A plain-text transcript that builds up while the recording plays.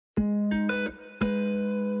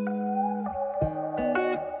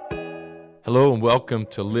Hello and welcome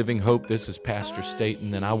to Living Hope. This is Pastor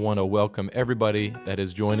Staten, and I want to welcome everybody that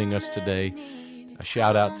is joining us today. A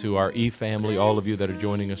shout out to our e-family, all of you that are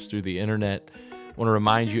joining us through the internet. I want to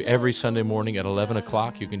remind you every Sunday morning at 11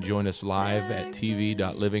 o'clock, you can join us live at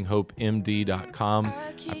tv.livinghopemd.com.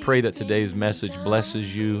 I pray that today's message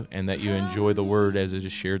blesses you and that you enjoy the word as it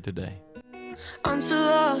is shared today. I'm too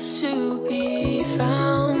lost to be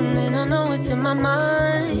found, and I know it's in my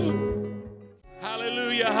mind.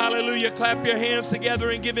 Hallelujah, hallelujah. Clap your hands together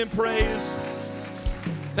and give him praise.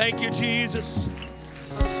 Thank you, Jesus.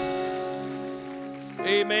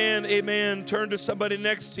 Amen, amen. Turn to somebody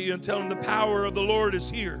next to you and tell them the power of the Lord is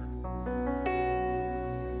here.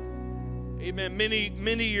 Amen.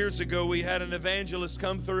 Many years ago, we had an evangelist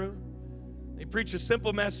come through. He preached a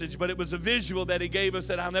simple message, but it was a visual that he gave us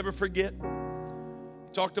that I'll never forget.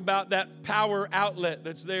 He talked about that power outlet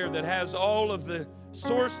that's there that has all of the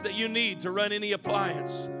source that you need to run any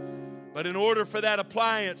appliance. But in order for that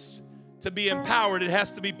appliance to be empowered, it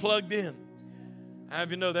has to be plugged in. How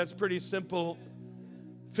do you know that's pretty simple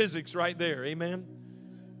physics right there? Amen.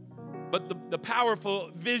 But the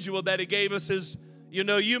powerful visual that he gave us is,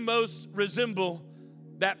 you most resemble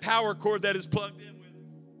that power cord that is plugged in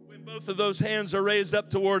when both of those hands are raised up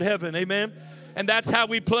toward heaven. Amen. And that's how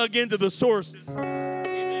we plug into the sources.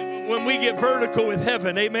 When we get vertical with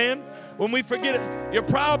heaven. Amen. When we forget it, your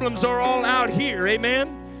problems are all out here.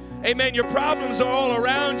 Amen. Amen. Your problems are all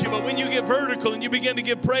around you, but when you get vertical and you begin to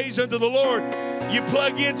give praise unto the Lord, you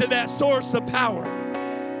plug into that source of power.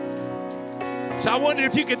 So I wondered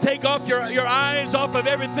if you could take off your eyes off of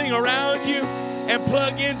everything around you and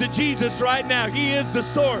plug into Jesus right now. He is the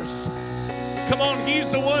source. Come on,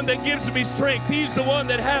 He's the one that gives me strength. He's the one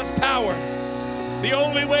that has power. The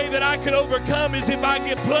only way that I can overcome is if I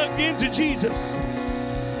get plugged into Jesus.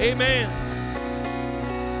 Amen.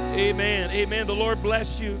 Amen. Amen. The Lord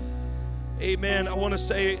bless you. Amen. I want to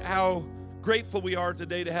say how grateful we are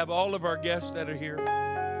today to have all of our guests that are here.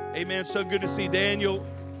 Amen. So good to see Daniel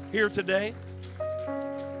here today.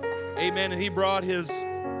 Amen. And he brought his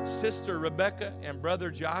sister Rebecca and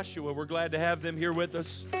brother Joshua. We're glad to have them here with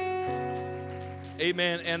us.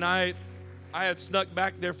 Amen. And I had snuck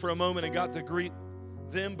back there for a moment and got to greet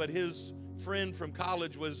them, but his friend from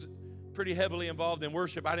college was pretty heavily involved in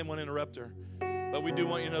worship. I didn't want to interrupt her. But we do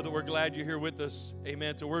want you to know that we're glad you're here with us,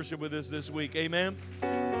 amen, to worship with us this week, amen?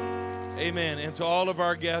 Amen. And to all of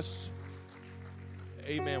our guests,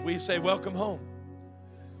 amen, we say welcome home.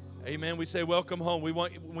 Amen. We say welcome home. We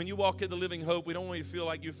want, when you walk into Living Hope, we don't want you to feel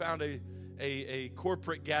like you found a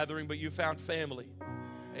corporate gathering, but you found family.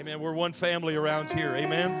 Amen. We're one family around here,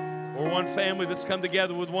 amen? We're one family that's come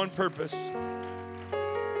together with one purpose.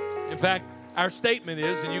 In fact, our statement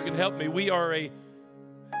is, and you can help me, we are a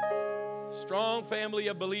strong family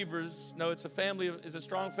of believers. No, it's a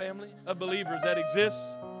strong family of believers that exists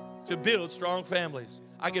to build strong families.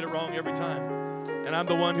 I get it wrong every time, and I'm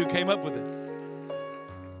the one who came up with it.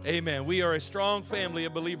 Amen. We are a strong family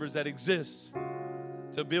of believers that exists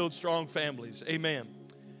to build strong families. Amen.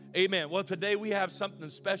 Amen. Well, today we have something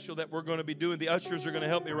special that we're going to be doing. The ushers are going to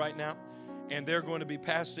help me right now, and they're going to be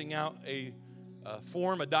passing out a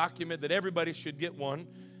form, a document that everybody should get one.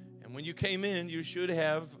 And when you came in, you should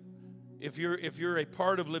have, if you're a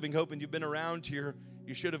part of Living Hope and you've been around here,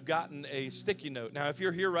 you should have gotten a sticky note. Now, if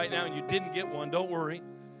you're here right now and you didn't get one, don't worry.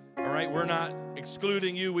 All right, we're not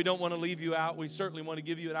excluding you. We don't want to leave you out. We certainly want to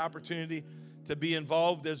give you an opportunity to be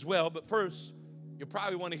involved as well. But first, you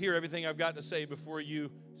probably want to hear everything I've got to say before you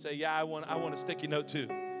say, yeah, I want a sticky note too.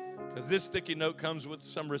 Because this sticky note comes with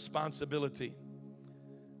some responsibility.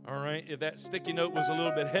 All right, if that sticky note was a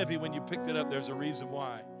little bit heavy when you picked it up, there's a reason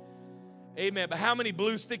why. Amen. But how many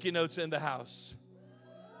blue sticky notes in the house?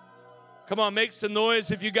 Come on, make some noise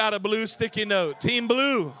if you got a blue sticky note. Team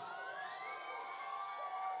Blue.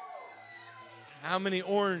 How many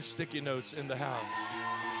orange sticky notes in the house?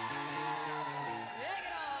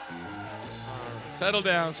 Right. Settle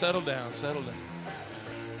down, settle down, settle down.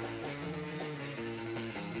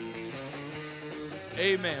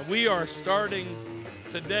 Amen. We are starting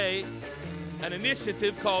today an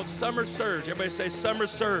initiative called Summer Surge. Everybody say Summer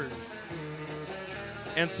Surge.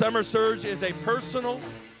 And Summer Surge is a personal,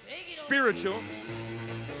 spiritual,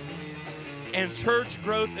 and church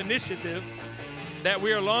growth initiative that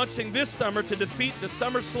we are launching this summer to defeat the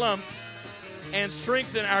summer slump and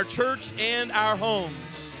strengthen our church and our homes.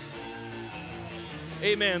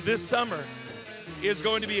 Amen. This summer is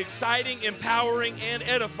going to be exciting, empowering, and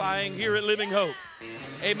edifying here at Living Hope.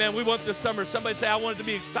 Amen. We want this summer, somebody say, I want it to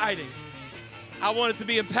be exciting. I want it to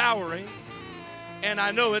be empowering, and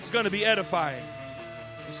I know it's going to be edifying.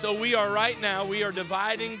 So we are right now, we are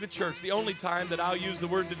dividing the church. The only time that I'll use the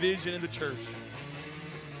word division in the church.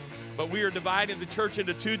 But we are dividing the church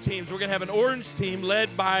into two teams. We're going to have an orange team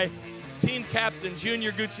led by team captain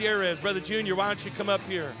Junior Gutierrez. Brother Junior, why don't you come up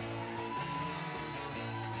here?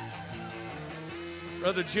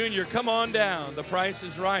 Brother Junior, come on down. The price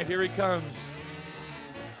is right. Here he comes.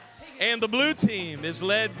 And the blue team is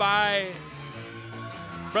led by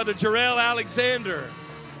Brother Jarrell Alexander.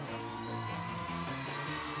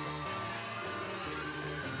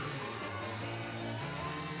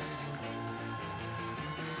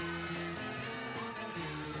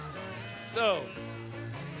 So,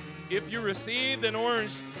 if you received an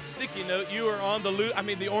orange sticky note, you are on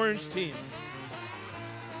the orange team.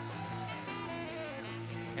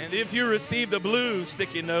 And if you received a blue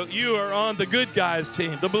sticky note, you are on the good guys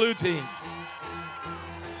team, the blue team.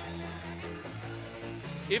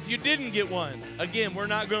 If you didn't get one, again, we're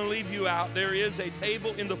not going to leave you out. There is a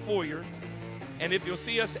table in the foyer. And if you'll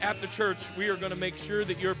see us at the church, we are going to make sure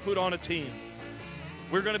that you're put on a team.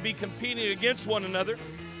 We're going to be competing against one another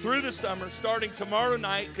through the summer, starting tomorrow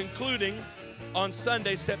night, concluding on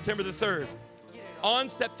Sunday, September the 3rd. On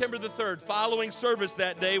September the 3rd, following service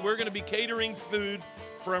that day, we're going to be catering food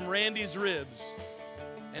from Randy's Ribs.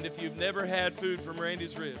 And if you've never had food from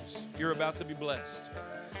Randy's Ribs, you're about to be blessed.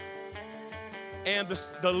 And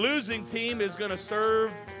the losing team is going to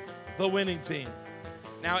serve the winning team.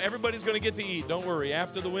 Now, everybody's going to get to eat. Don't worry.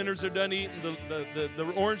 After the winners are done eating,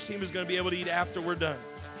 the orange team is going to be able to eat after we're done.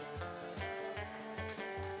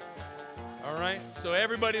 All right? So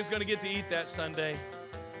everybody's going to get to eat that Sunday.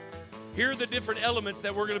 Here are the different elements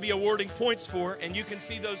that we're going to be awarding points for, and you can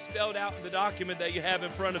see those spelled out in the document that you have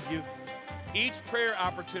in front of you. Each prayer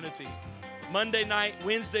opportunity, Monday night,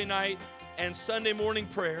 Wednesday night, and Sunday morning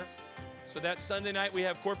prayer. So that Sunday night, we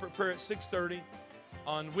have corporate prayer at 6:30.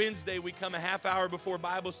 On Wednesday, we come a half hour before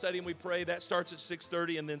Bible study and we pray. That starts at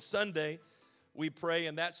 6:30. And then Sunday, we pray,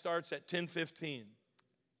 and that starts at 10:15.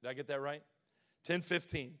 Did I get that right?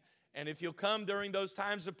 10:15. And if you'll come during those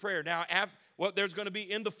times of prayer. Now, there's going to be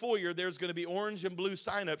in the foyer, there's going to be orange and blue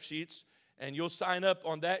sign-up sheets. And you'll sign up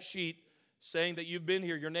on that sheet saying that you've been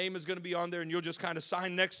here. Your name is going to be on there, and you'll just kind of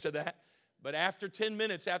sign next to that. But after 10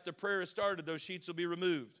 minutes after prayer has started, those sheets will be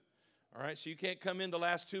removed. All right, so you can't come in the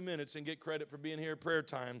last 2 minutes and get credit for being here at prayer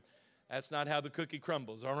time. That's not how the cookie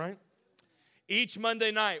crumbles, all right? Each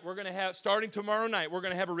Monday night, we're going to have, starting tomorrow night, we're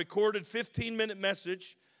going to have a recorded 15-minute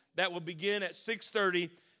message that will begin at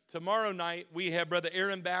 6:30. Tomorrow night, we have Brother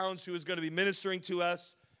Aaron Bounds, who is going to be ministering to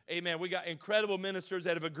us. Amen. We got incredible ministers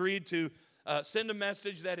that have agreed to send a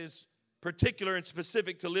message that is particular and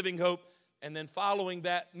specific to Living Hope. And then following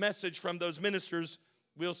that message from those ministers,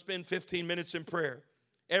 we'll spend 15 minutes in prayer.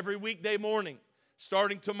 Every weekday morning,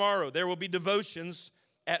 starting tomorrow, there will be devotions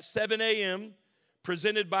at 7 a.m.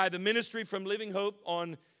 presented by the ministry from Living Hope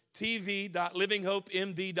on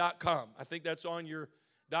tv.livinghopemd.com. I think that's on your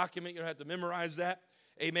document. You don't have to memorize that.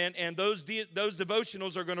 Amen. And those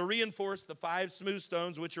devotionals are going to reinforce the 5 smooth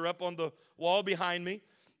stones, which are up on the wall behind me.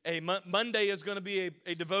 Monday is going to be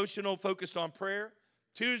a devotional focused on prayer.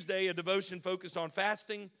 Tuesday, a devotion focused on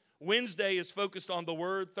fasting. Wednesday is focused on the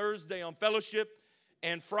Word. Thursday on fellowship.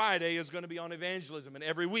 And Friday is going to be on evangelism. And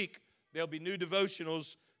every week, there'll be new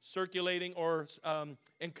devotionals circulating or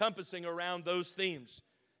encompassing around those themes.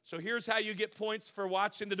 So here's how you get points for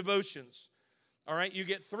watching the devotions. All right, you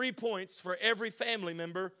get 3 points for every family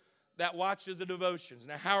member that watches the devotions.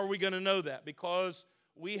 Now, how are we going to know that? Because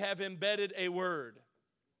we have embedded a word.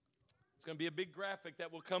 It's going to be a big graphic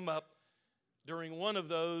that will come up during one of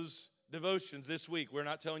those devotions this week. We're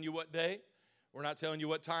not telling you what day. We're not telling you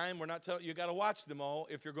what time. We're not telling you got to watch them all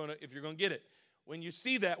if you're going to get it. When you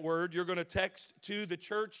see that word, you're going to text to the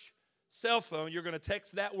church cell phone. You're going to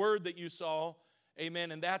text that word that you saw.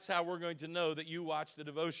 Amen. And that's how we're going to know that you watch the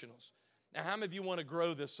devotionals. Now, how many of you want to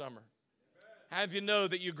grow this summer? How many of you know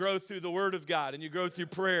that you grow through the Word of God and you grow through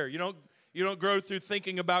prayer? You don't grow through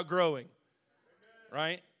thinking about growing,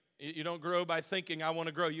 right? You don't grow by thinking, I want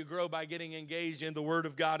to grow. You grow by getting engaged in the Word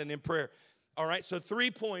of God and in prayer. All right, so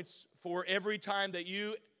 3 points for every time that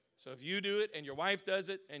so if you do it and your wife does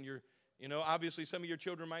it and obviously some of your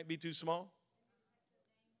children might be too small.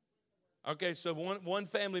 Okay, so one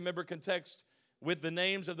family member can text with the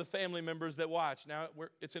names of the family members that watch. Now,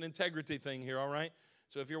 it's an integrity thing here, all right?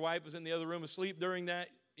 So if your wife was in the other room asleep during that,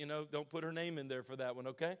 don't put her name in there for that one,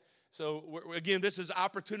 okay? So, again, this is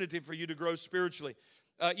opportunity for you to grow spiritually.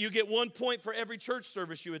 You get 1 point for every church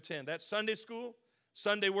service you attend. That's Sunday school,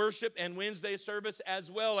 Sunday worship, and Wednesday service, as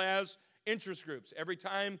well as interest groups. Every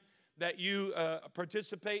time that you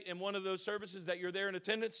participate in one of those services that you're there in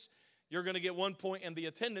attendance, you're going to get 1 point, and the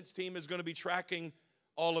attendance team is going to be tracking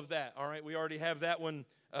all of that. All right, we already have that one.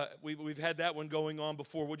 We've had that one going on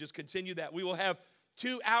before. We'll just continue that. We will have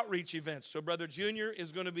 2 outreach events. So Brother Junior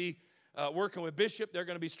is going to be working with Bishop. They're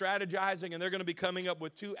going to be strategizing, and they're going to be coming up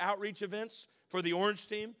with 2 outreach events for the orange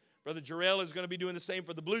team. Brother Jarrell is going to be doing the same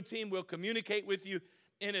for the blue team. We'll communicate with you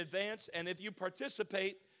in advance, and if you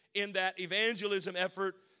participate in that evangelism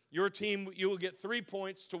effort, your team, you will get 3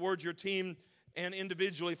 points towards your team and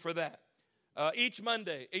individually for that. Each month,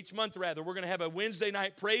 we're going to have a Wednesday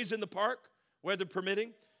night praise in the park, weather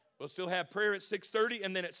permitting. We'll still have prayer at 6:30,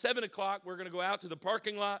 and then at 7 o'clock, we're going to go out to the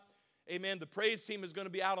parking lot. Amen. The praise team is going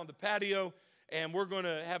to be out on the patio, and we're going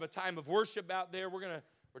to have a time of worship out there.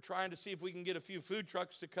 We're trying to see if we can get a few food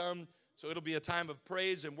trucks to come, so it'll be a time of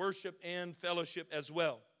praise and worship and fellowship as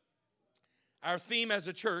well. Our theme as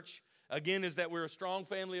a church, again, is that we're a strong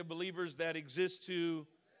family of believers that exist to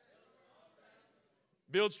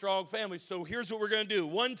build strong families. So here's what we're going to do.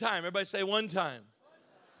 One time. Everybody say one time.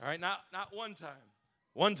 All right, not one time.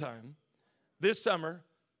 One time. This summer,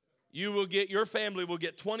 your family will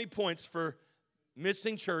get 20 points for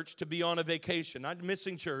missing church to be on a vacation. Not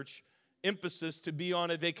missing church, emphasis to be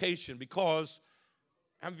on a vacation, because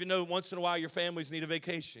how many of you know once in a while your families need a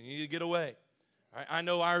vacation? You need to get away. All right, I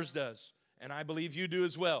know ours does, and I believe you do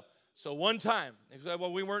as well. So one time, they say,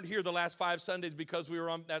 well, we weren't here the last 5 Sundays because we were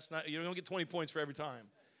on, you don't get 20 points for every time.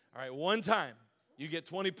 All right, one time, you get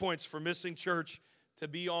 20 points for missing church to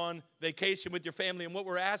be on vacation with your family. And what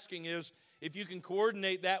we're asking is if you can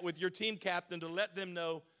coordinate that with your team captain to let them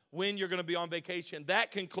know when you're going to be on vacation. That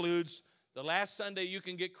concludes the last Sunday you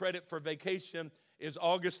can get credit for vacation is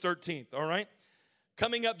August 13th, all right?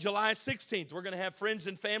 Coming up July 16th, we're going to have Friends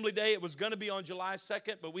and Family Day. It was going to be on July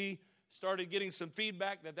 2nd, but we started getting some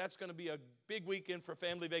feedback that that's going to be a big weekend for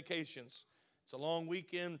family vacations. It's a long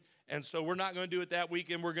weekend, and so we're not going to do it that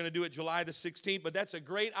weekend. We're going to do it July the 16th, but that's a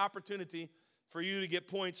great opportunity for you to get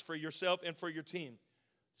points for yourself and for your team.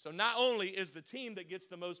 So not only is the team that gets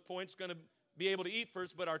the most points going to be able to eat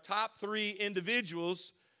first, but our top 3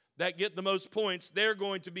 individuals that get the most points, they're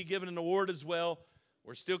going to be given an award as well.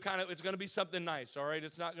 We're still it's going to be something nice, all right?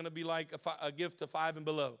 It's not going to be like a gift to 5 and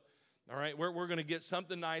below. All right, we're going to get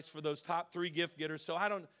something nice for those top 3 gift getters. So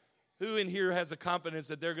who in here has the confidence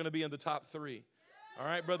that they're going to be in the top 3? All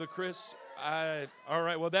right, Brother Chris. All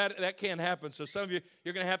right, well, that can't happen. So some of you're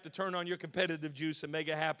going to have to turn on your competitive juice and make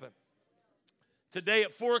it happen. Today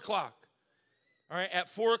at 4 o'clock. All right, at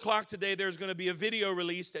 4 o'clock today, there's going to be a video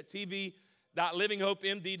released at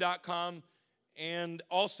tv.livinghopemd.com and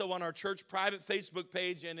also on our church private Facebook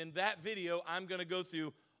page. And in that video, I'm going to go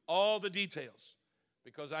through all the details.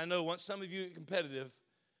 Because I know once some of you get competitive,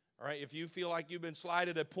 all right, if you feel like you've been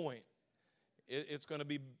slighted a point, it's going to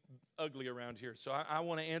be ugly around here. So I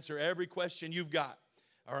want to answer every question you've got,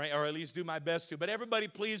 all right, or at least do my best to. But everybody,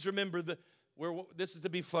 please remember this is to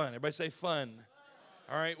be fun. Everybody say fun.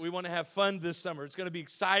 All right, we want to have fun this summer. It's going to be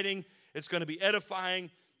exciting. It's going to be edifying.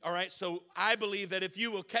 All right, so I believe that if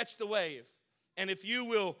you will catch the wave and if you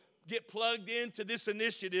will get plugged into this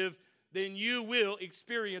initiative, then you will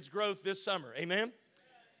experience growth this summer. Amen?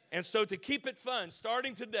 And so to keep it fun,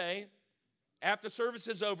 starting today, after service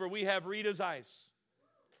is over, we have Rita's Ice.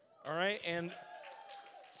 All right? And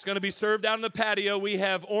it's going to be served out on the patio. We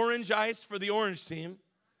have orange ice for the orange team,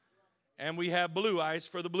 and we have blue ice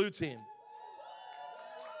for the blue team.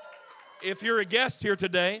 If you're a guest here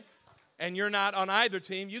today and you're not on either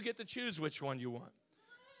team, you get to choose which one you want.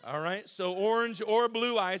 All right? So orange or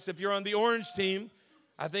blue ice, if you're on the orange team,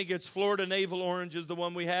 I think it's Florida Navel Orange is the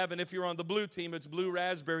one we have. And if you're on the blue team, it's Blue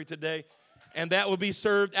Raspberry today. And that will be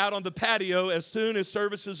served out on the patio as soon as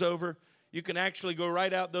service is over. You can actually go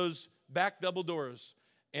right out those back double doors.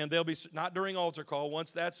 And they'll be, not during altar call.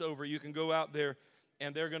 Once that's over, you can go out there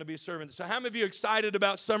and they're going to be serving. So how many of you are excited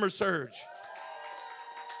about Summer Surge?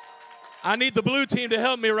 I need the blue team to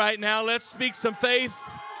help me right now. Let's speak some faith.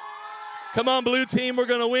 Come on, blue team, we're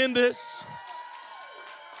going to win this.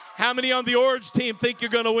 How many on the orange team think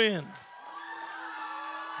you're going to win?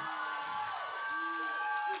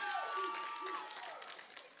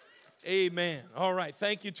 Amen. All right.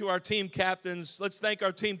 Thank you to our team captains. Let's thank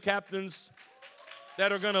our team captains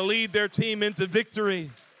that are going to lead their team into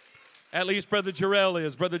victory. At least Brother Jarrell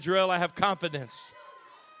is. Brother Jarrell, I have confidence.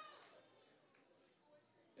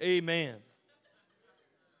 Amen.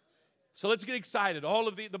 So let's get excited. All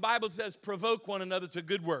of the Bible says provoke one another to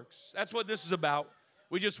good works. That's what this is about.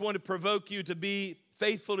 We just want to provoke you to be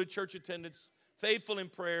faithful to church attendance, faithful in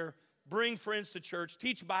prayer, bring friends to church,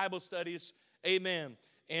 teach Bible studies. Amen.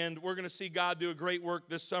 And we're going to see God do a great work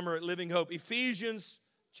this summer at Living Hope. Ephesians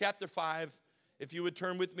chapter 5, if you would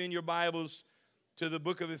turn with me in your Bibles to the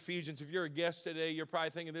book of Ephesians. If you're a guest today, you're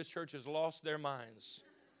probably thinking this church has lost their minds.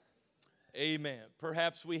 Amen.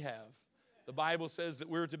 Perhaps we have. The Bible says that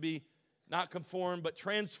we're to be not conformed, but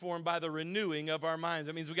transformed by the renewing of our minds.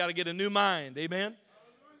 That means we got to get a new mind. Amen?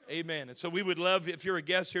 Amen. And so we would love, if you're a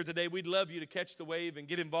guest here today, we'd love you to catch the wave and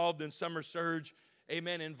get involved in Summer Surge.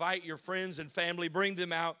 Amen. Invite your friends and family. Bring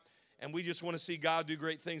them out. And we just want to see God do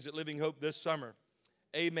great things at Living Hope this summer.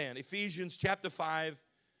 Amen. Ephesians chapter 5,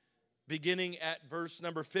 beginning at verse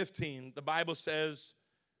number 15. The Bible says,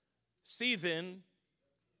 "See then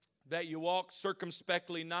that you walk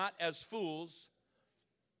circumspectly, not as fools,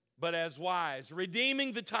 but as wise,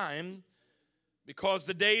 redeeming the time, because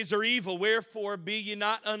the days are evil. Wherefore be ye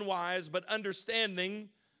not unwise, but understanding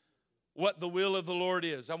what the will of the Lord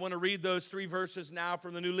is." I want to read those 3 verses now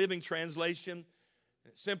from the New Living Translation.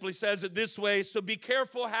 It simply says it this way: "So be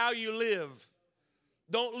careful how you live.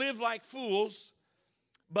 Don't live like fools,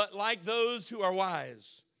 but like those who are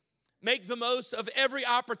wise. Make the most of every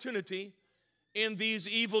opportunity in these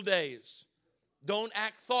evil days. Don't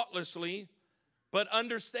act thoughtlessly, but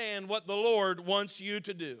understand what the Lord wants you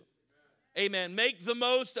to do." Amen. Make the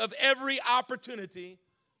most of every opportunity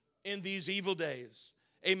in these evil days.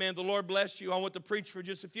 Amen. The Lord bless you. I want to preach for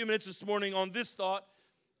just a few minutes this morning on this thought: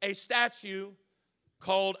 a statue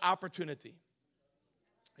called opportunity.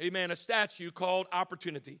 Amen. A statue called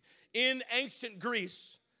opportunity. In ancient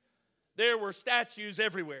Greece, there were statues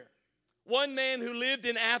everywhere. One man who lived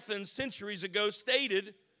in Athens centuries ago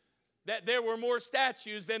stated that there were more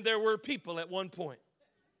statues than there were people at one point.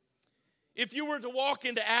 If you were to walk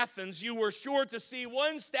into Athens, you were sure to see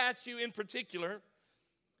one statue in particular.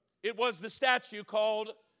 It was the statue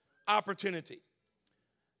called Opportunity.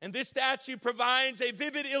 And this statue provides a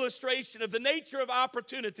vivid illustration of the nature of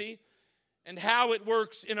opportunity and how it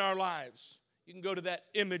works in our lives. You can go to that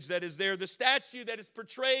image that is there. The statue that is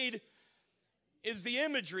portrayed is the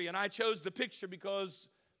imagery, and I chose the picture because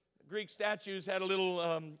Greek statues had a little,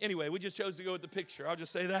 anyway, we just chose to go with the picture. I'll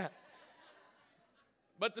just say that.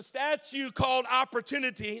 But the statue called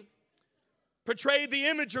Opportunity portrayed the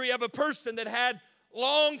imagery of a person that had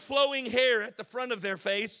long flowing hair at the front of their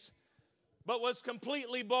face, but was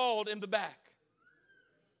completely bald in the back.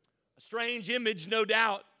 A strange image, no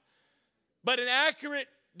doubt, but an accurate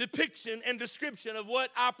depiction and description of what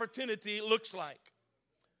opportunity looks like.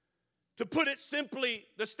 To put it simply,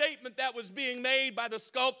 the statement that was being made by the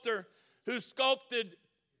sculptor who sculpted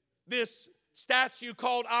this statue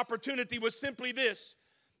called Opportunity was simply this: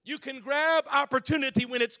 you can grab opportunity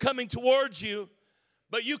when it's coming towards you,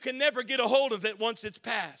 but you can never get a hold of it once it's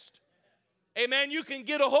past. Amen. You can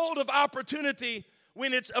get a hold of opportunity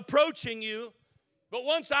when it's approaching you, but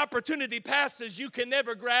once opportunity passes, you can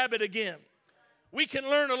never grab it again. We can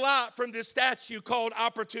learn a lot from this statue called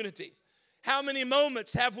Opportunity. How many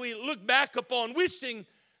moments have we looked back upon wishing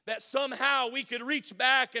that somehow we could reach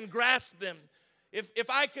back and grasp them? If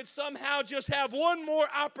I could somehow just have one more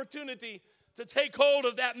opportunity to take hold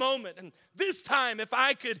of that moment. And this time, if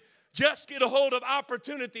I could just get a hold of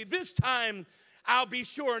opportunity, this time I'll be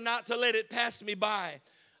sure not to let it pass me by.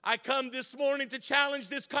 I come this morning to challenge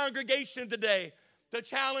this congregation today, to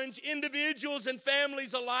challenge individuals and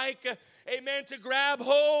families alike, amen, to grab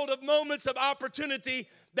hold of moments of opportunity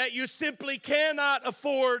that you simply cannot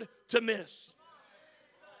afford to miss.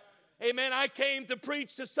 Amen. I came to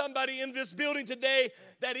preach to somebody in this building today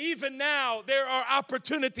that even now there are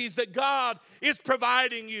opportunities that God is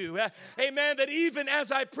providing you. Amen. That even as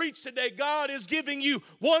I preach today, God is giving you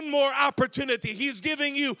one more opportunity. He's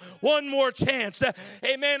giving you one more chance.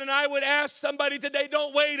 Amen. And I would ask somebody today,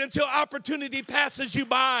 don't wait until opportunity passes you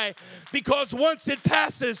by, because once it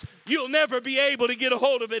passes, you'll never be able to get a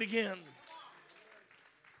hold of it again.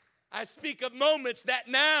 I speak of moments that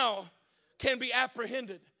now can be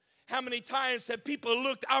apprehended. How many times have people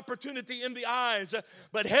looked opportunity in the eyes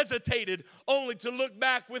but hesitated only to look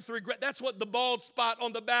back with regret? That's what the bald spot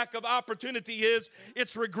on the back of opportunity is.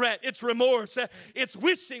 It's regret. It's remorse. It's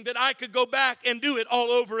wishing that I could go back and do it all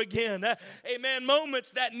over again. Amen.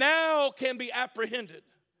 Moments that now can be apprehended.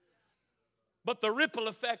 But the ripple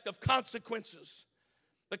effect of consequences,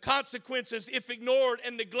 the consequences, if ignored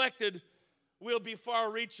and neglected, will be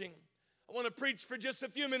far-reaching. I want to preach for just a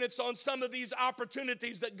few minutes on some of these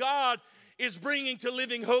opportunities that God is bringing to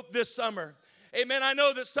Living Hope this summer. Amen. I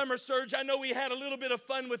know that Summer Surge, I know we had a little bit of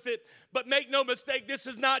fun with it, but make no mistake, this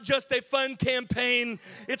is not just a fun campaign.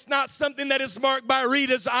 It's not something that is marked by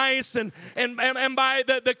Rita's Ice and by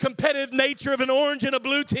the competitive nature of an orange and a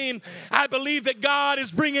blue team. I believe that God is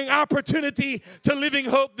bringing opportunity to Living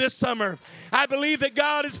Hope this summer. I believe that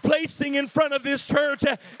God is placing in front of this church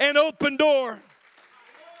an open door.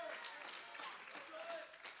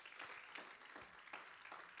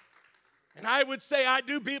 And I would say I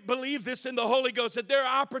do believe this in the Holy Ghost, that there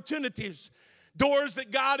are opportunities, doors that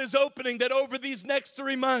God is opening, that over these next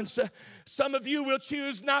 3 months, some of you will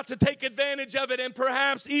choose not to take advantage of it, and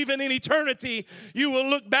perhaps even in eternity, you will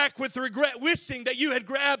look back with regret, wishing that you had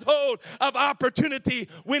grabbed hold of opportunity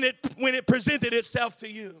when it presented itself to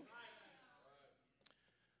you.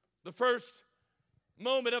 The first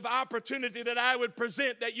moment of opportunity that I would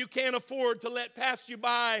present that you can't afford to let pass you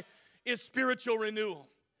by is spiritual renewal.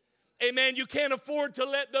 Amen. You can't afford to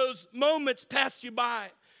let those moments pass you by.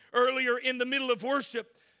 Earlier in the middle of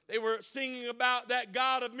worship, they were singing about that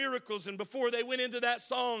God of miracles. And before they went into that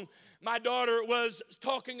song, my daughter was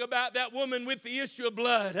talking about that woman with the issue of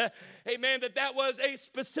blood. Amen. That was a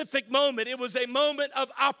specific moment. It was a moment of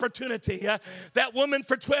opportunity. That woman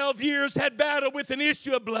for 12 years had battled with an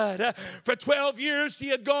issue of blood. For 12 years she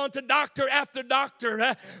had gone to doctor after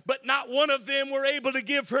doctor, but not one of them were able to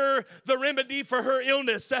give her the remedy for her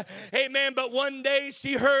illness. Amen. But one day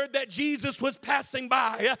she heard that Jesus was passing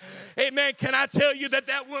by. Amen. Can I tell you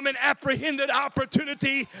that woman apprehended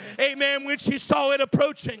opportunity, amen, when she saw it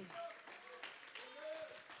approaching?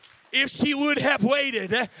 If she would have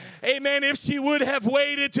waited, amen, if she would have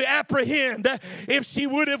waited to apprehend, if she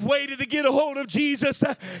would have waited to get a hold of Jesus,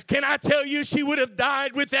 can I tell you she would have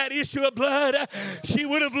died with that issue of blood? She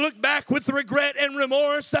would have looked back with regret and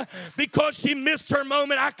remorse because she missed her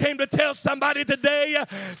moment. I came to tell somebody today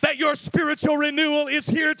that your spiritual renewal is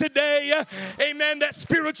here today. Amen, that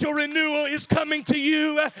spiritual renewal is coming to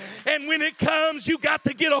you, and when it comes, you got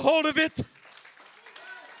to get a hold of it.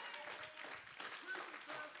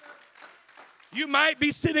 You might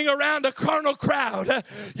be sitting around a carnal crowd.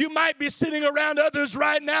 You might be sitting around others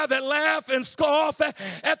right now that laugh and scoff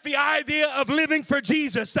at the idea of living for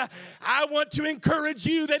Jesus. I want to encourage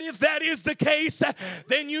you that if that is the case,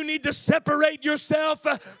 then you need to separate yourself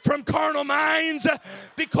from carnal minds,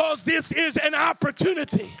 because this is an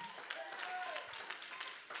opportunity.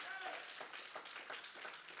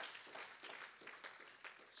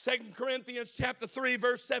 Second Corinthians chapter 3,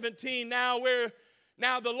 verse 17.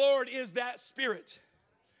 Now the Lord is that Spirit.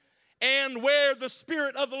 And where the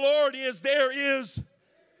Spirit of the Lord is, there is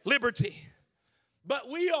liberty. But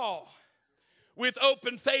we all, with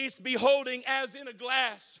open face, beholding as in a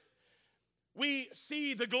glass, we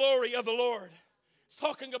see the glory of the Lord. It's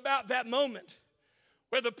talking about that moment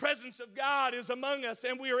where the presence of God is among us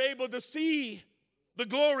and we are able to see the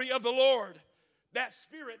glory of the Lord, that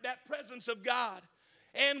Spirit, that presence of God.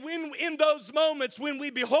 And when in those moments when we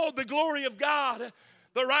behold the glory of God,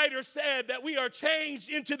 the writer said that we are changed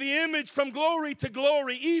into the image from glory to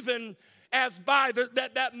glory, even as by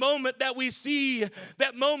that moment that we see,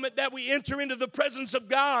 that moment that we enter into the presence of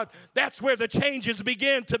God, that's where the changes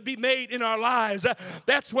begin to be made in our lives.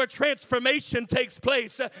 That's where transformation takes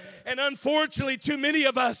place. And unfortunately, too many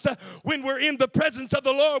of us, when we're in the presence of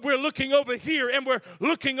the Lord, we're looking over here and we're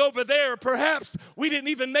looking over there. Perhaps we didn't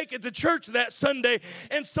even make it to church that Sunday,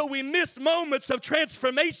 and so we miss moments of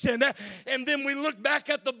transformation. And then we look back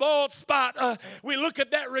at the bald spot. We look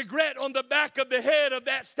at that regret on the back of the head of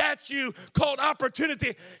that statue called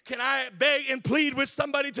opportunity. Can I beg and plead with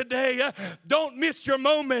somebody today? Don't miss your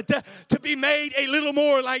moment to be made a little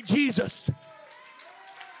more like Jesus.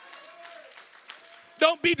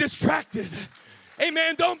 Don't be distracted.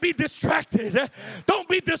 Amen. Don't be distracted. Don't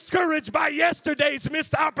be discouraged by yesterday's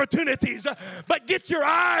missed opportunities, but get your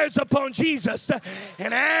eyes upon Jesus.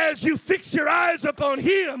 And as you fix your eyes upon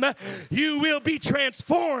Him, you will be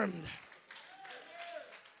transformed.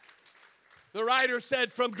 The writer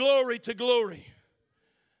said, from glory to glory.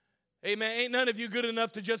 Amen. Ain't none of you good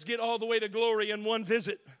enough to just get all the way to glory in one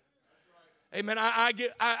visit. Amen.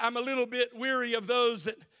 I'm a little bit weary of those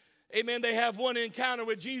that, amen, they have one encounter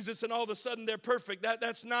with Jesus and all of a sudden they're perfect.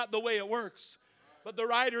 That's not the way it works. But the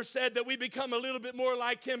writer said that we become a little bit more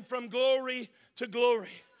like Him from glory to glory.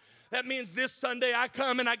 That means this Sunday I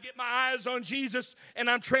come and I get my eyes on Jesus and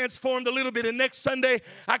I'm transformed a little bit. And next Sunday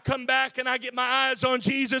I come back and I get my eyes on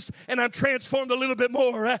Jesus and I'm transformed a little bit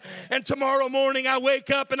more. And tomorrow morning I wake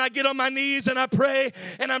up and I get on my knees and I pray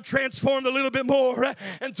and I'm transformed a little bit more.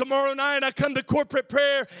 And tomorrow night I come to corporate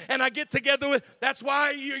prayer and I get together with, that's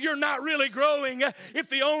why you're not really growing. If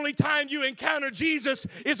the only time you encounter Jesus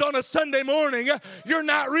is on a Sunday morning, you're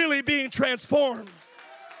not really being transformed.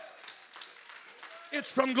 It's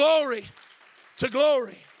from glory to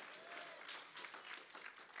glory.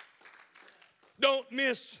 Don't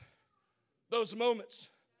miss those moments.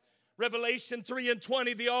 Revelation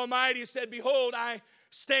 3:20, the Almighty said, behold, I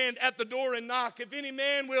stand at the door and knock. If any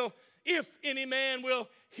man will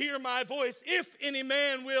hear my voice, if any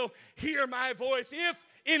man will hear my voice, if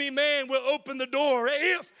any man will open the door.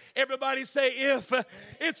 If, everybody say if,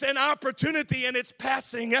 it's an opportunity and it's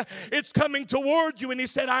passing. It's coming toward you. And he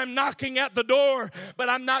said, I'm knocking at the door, but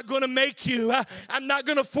I'm not going to make you. I'm not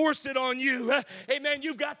going to force it on you. Amen.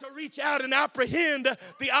 You've got to reach out and apprehend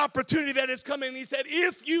the opportunity that is coming. He said,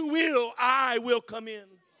 if you will, I will come in.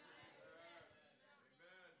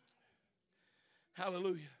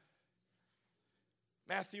 Hallelujah.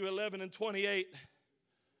 Matthew 11:28.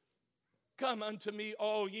 Come unto me,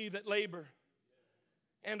 all ye that labor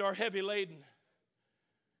and are heavy laden,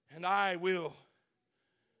 and I will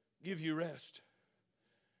give you rest.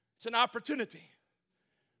 It's an opportunity,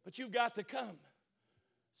 but you've got to come.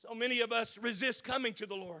 So many of us resist coming to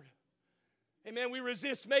the Lord. Amen. We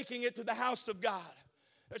resist making it to the house of God.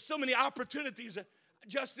 There's so many opportunities.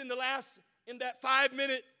 Just in that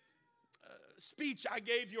 5-minute speech I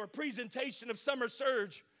gave you, or presentation of Summer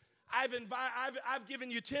Surge, I've given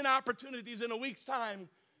you 10 opportunities in a week's time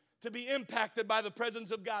to be impacted by the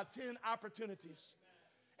presence of God. 10 opportunities.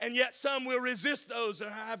 And yet some will resist those.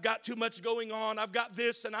 I've got too much going on. I've got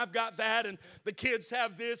this and I've got that. And the kids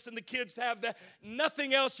have this and the kids have that.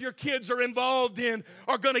 Nothing else your kids are involved in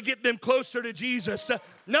are going to get them closer to Jesus.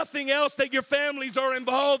 Nothing else that your families are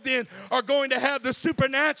involved in are going to have the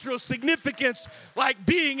supernatural significance like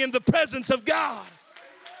being in the presence of God.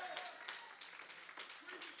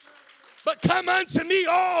 But come unto me,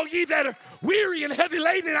 all ye that are weary and heavy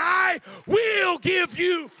laden, and I will give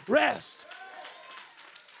you rest.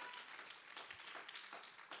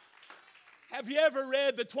 Have you ever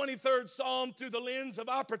read the 23rd Psalm through the lens of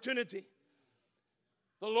opportunity?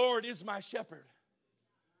 The Lord is my shepherd.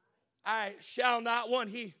 I shall not want.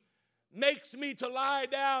 He makes me to lie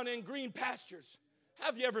down in green pastures.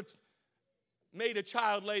 Have you ever made a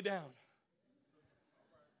child lay down?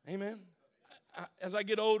 Amen. As I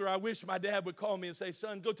get older, I wish my dad would call me and say,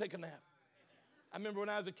 son, go take a nap. I remember when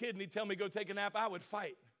I was a kid and he'd tell me go take a nap, I would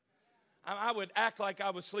fight. I would act like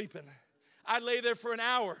I was sleeping. I'd lay there for an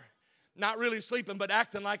hour. Not really sleeping, but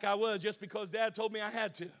acting like I was just because Dad told me I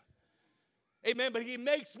had to. Amen. But he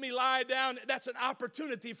makes me lie down. That's an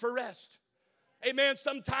opportunity for rest. Amen.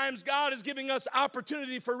 Sometimes God is giving us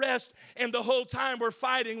opportunity for rest, and the whole time we're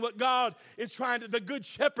fighting what God is trying to. The good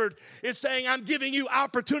shepherd is saying, I'm giving you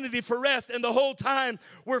opportunity for rest, and the whole time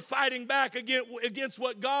we're fighting back against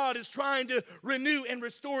what God is trying to renew and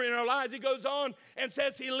restore in our lives. He goes on and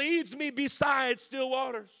says, he leads me beside still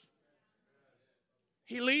waters.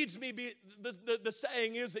 He leads me. The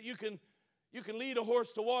saying is that you can lead a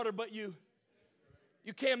horse to water, but you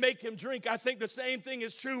can't make him drink. I think the same thing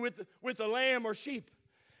is true with a lamb or sheep.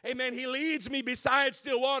 Amen. He leads me beside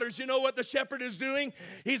still waters. You know what the shepherd is doing?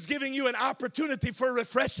 He's giving you an opportunity for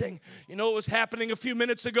refreshing. You know what was happening a few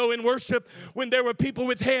minutes ago in worship when there were people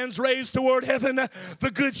with hands raised toward heaven?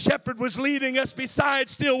 The good shepherd was leading us beside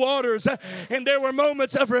still waters. And there were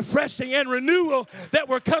moments of refreshing and renewal that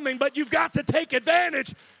were coming. But you've got to take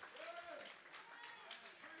advantage,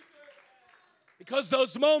 because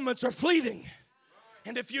those moments are fleeting.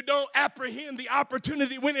 And if you don't apprehend the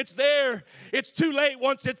opportunity when it's there, it's too late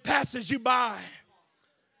once it passes you by.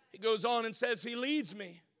 He goes on and says, he leads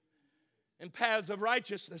me in paths of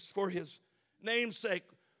righteousness for his name's sake.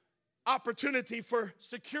 Opportunity for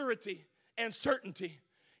security and certainty.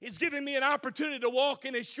 He's giving me an opportunity to walk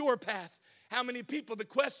in a sure path. How many people, the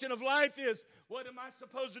question of life is, what am I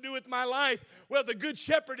supposed to do with my life? Well, the good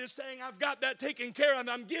shepherd is saying, I've got that taken care of.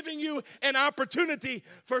 I'm giving you an opportunity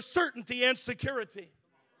for certainty and security.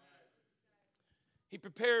 He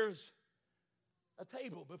prepares a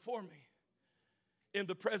table before me in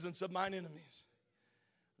the presence of mine enemies.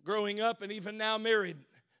 Growing up and even now married,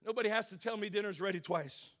 nobody has to tell me dinner's ready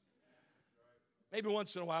twice. Maybe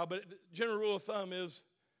once in a while, but the general rule of thumb is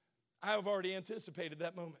I have already anticipated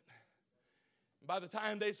that moment. By the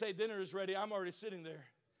time they say dinner is ready, I'm already sitting there.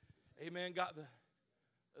 Amen.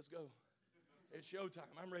 Let's go. It's showtime.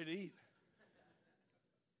 I'm ready to eat.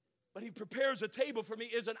 But he prepares a table for me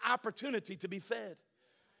is an opportunity to be fed.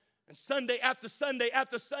 And Sunday after Sunday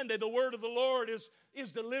after Sunday, the word of the Lord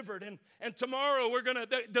is delivered. And tomorrow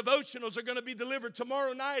the devotionals are going to be delivered.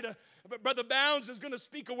 Tomorrow night, Brother Bounds is going to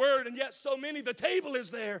speak a word, and yet so many, the table is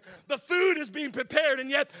there. The food is being prepared, and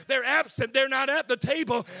yet they're absent. They're not at the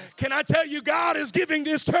table. Can I tell you, God is giving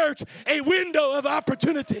this church a window of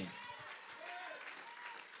opportunity.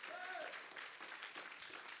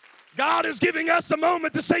 God is giving us a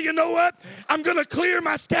moment to say, you know what? I'm going to clear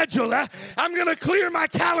my schedule. I'm going to clear my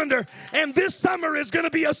calendar. And this summer is going to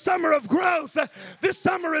be a summer of growth. This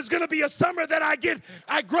summer is going to be a summer that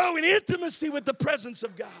I grow in intimacy with the presence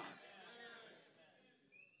of God.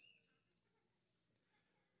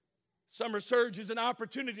 Summer Surge is an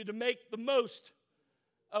opportunity to make the most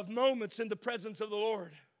of moments in the presence of the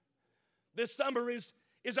Lord. This summer is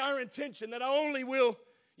our intention that not only will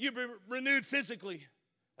you be renewed physically.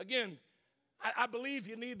 Again, I believe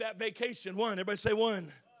you need that vacation. One, everybody say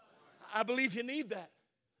one. I believe you need that.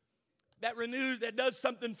 That renews, that does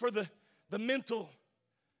something for the mental,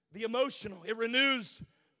 the emotional. It renews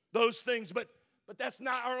those things. But that's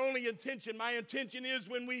not our only intention. My intention is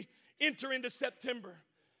when we enter into September,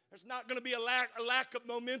 there's not going to be a lack of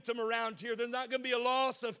momentum around here. There's not going to be a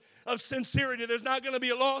loss of sincerity. There's not going to be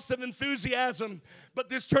a loss of enthusiasm. But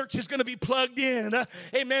this church is going to be plugged in.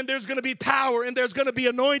 Amen. There's going to be power and there's going to be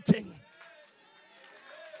anointing.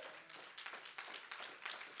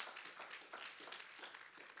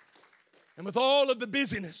 And with all of the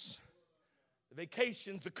busyness, the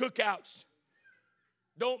vacations, the cookouts,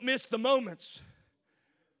 don't miss the moments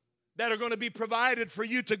that are going to be provided for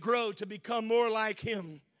you to grow, to become more like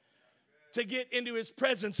Him, to get into His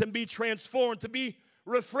presence and be transformed, to be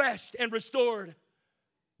refreshed and restored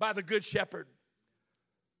by the Good Shepherd.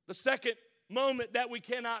 The second moment that we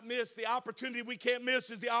cannot miss, the opportunity we can't miss,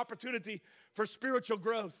 is the opportunity for spiritual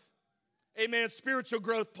growth. Amen, spiritual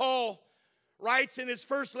growth. Paul writes in his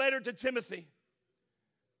first letter to Timothy,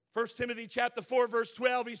 1 Timothy chapter 4, verse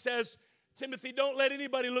 12, he says, Timothy, don't let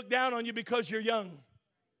anybody look down on you because you're young.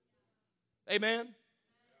 Amen.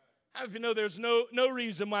 How do you know there's no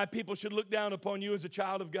reason why people should look down upon you as a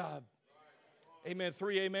child of God? Amen.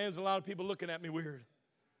 3 amens. A lot of people looking at me weird.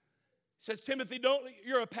 He says, Timothy,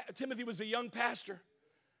 Timothy was a young pastor.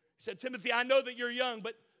 He said, Timothy, I know that you're young,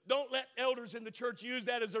 but don't let elders in the church use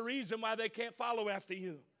that as a reason why they can't follow after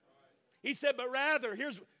you. He said, but rather,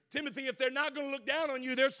 here's Timothy, if they're not going to look down on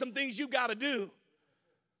you, there's some things you got to do.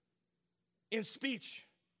 In speech,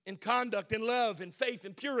 in conduct, in love, in faith,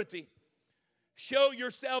 in purity. Show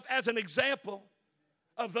yourself as an example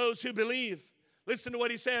of those who believe. Listen to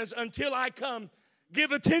what he says. Until I come,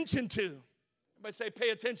 give attention to. Everybody say, pay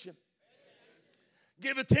attention.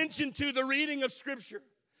 Give attention to the reading of Scripture,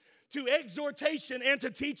 to exhortation and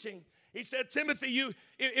to teaching. He said, Timothy,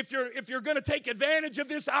 if you're going to take advantage of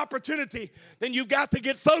this opportunity, then you've got to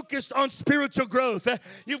get focused on spiritual growth.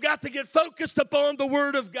 You've got to get focused upon the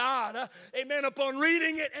Word of God. Amen. Upon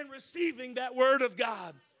reading it and receiving that Word of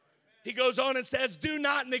God. He goes on and says, do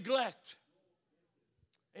not neglect.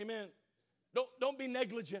 Amen. Don't be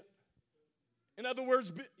negligent. In other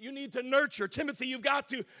words, you need to nurture. Timothy, you've got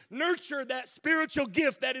to nurture that spiritual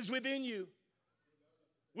gift that is within you,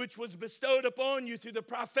 which was bestowed upon you through the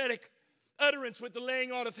prophetic utterance with the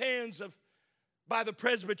laying on of hands by the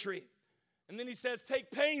presbytery. And then he says, take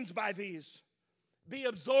pains by these. Be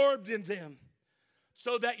absorbed in them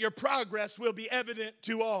so that your progress will be evident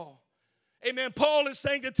to all. Amen. Paul is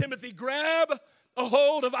saying to Timothy, grab a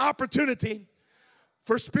hold of opportunity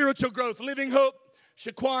for spiritual growth. Living Hope,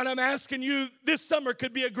 Shaquan, I'm asking you, this summer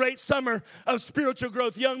could be a great summer of spiritual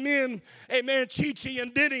growth. Young men, amen, Chi-Chi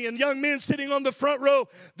and Denny, and young men sitting on the front row,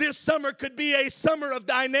 this summer could be a summer of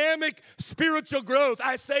dynamic spiritual growth.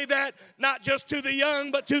 I say that not just to the young,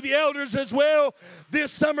 but to the elders as well.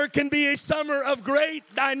 This summer can be a summer of great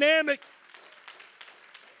dynamic.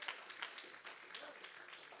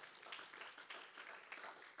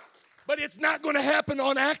 But it's not going to happen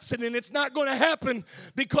on accident. It's not going to happen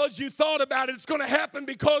because you thought about it. It's going to happen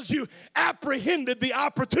because you apprehended the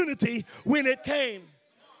opportunity when it came.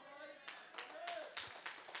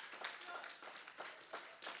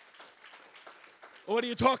 What are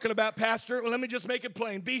you talking about, Pastor? Well, let me just make it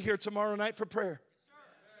plain. Be here tomorrow night for prayer.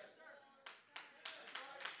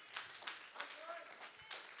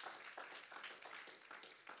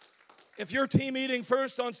 If your team meeting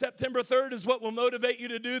first on September 3rd is what will motivate you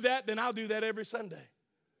to do that, then I'll do that every Sunday.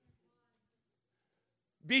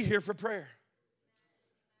 Be here for prayer.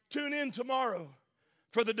 Tune in tomorrow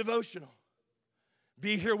for the devotional.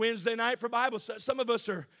 Be here Wednesday night for Bible study. Some of us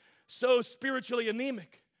are so spiritually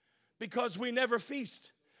anemic because we never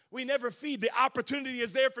feast. We never feed. The opportunity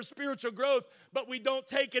is there for spiritual growth, but we don't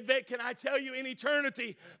take advantage. Can I tell you, in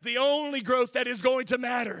eternity, the only growth that is going to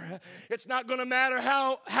matter, it's not going to matter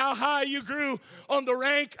how high you grew on the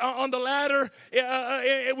rank, on the ladder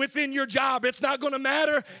within your job. It's not going to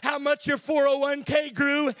matter how much your 401k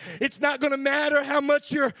grew. It's not going to matter how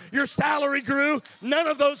much your salary grew. None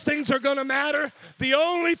of those things are going to matter. The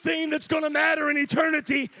only thing that's going to matter in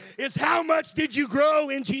eternity is how much did you grow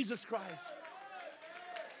in Jesus Christ.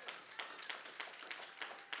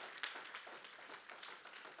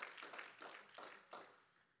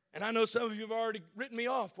 And I know some of you have already written me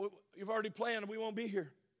off. You've already planned we won't be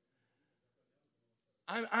here.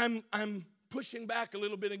 I'm pushing back a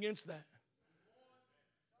little bit against that.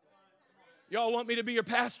 Y'all want me to be your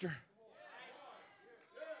pastor?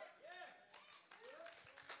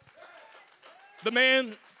 The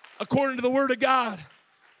man, according to the Word of God,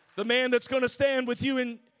 the man that's going to stand with you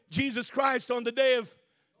in Jesus Christ on the day of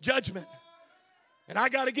judgment. And I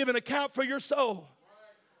got to give an account for your soul.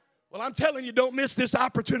 Well, I'm telling you, don't miss this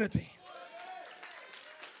opportunity.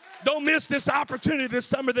 Don't miss this opportunity this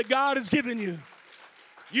summer that God has given you.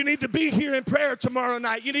 You need to be here in prayer tomorrow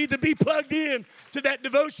night. You need to be plugged in to that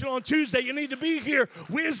devotional on Tuesday. You need to be here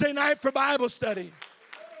Wednesday night for Bible study.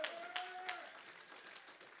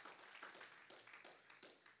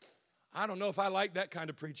 I don't know if I like that kind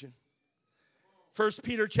of preaching. 1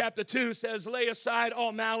 Peter chapter 2 says, lay aside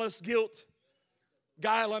all malice, guilt,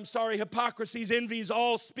 hypocrisies, envies,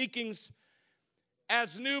 all speakings.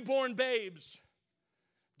 As newborn babes,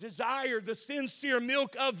 desire the sincere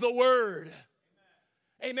milk of the word.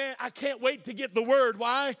 Amen. I can't wait to get the word.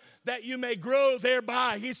 Why? That you may grow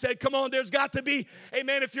thereby. He said, come on, there's got to be,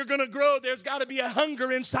 amen, if you're going to grow, there's got to be a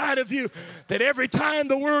hunger inside of you that every time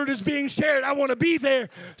the word is being shared, I want to be there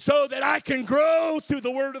so that I can grow through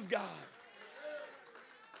the word of God.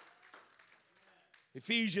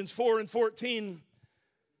 Ephesians 4:14,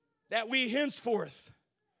 that we henceforth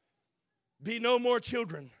be no more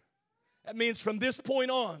children. That means from this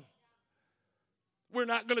point on, we're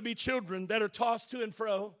not going to be children that are tossed to and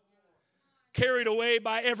fro, carried away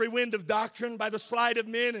by every wind of doctrine, by the sleight of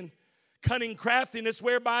men and cunning craftiness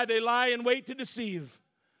whereby they lie in wait to deceive.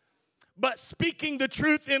 But speaking the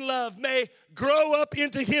truth in love may grow up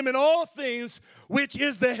into him in all things, which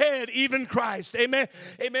is the head, even Christ. Amen.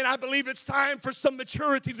 Amen. I believe it's time for some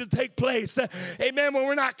maturity to take place. Amen. When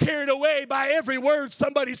we're not carried away by every word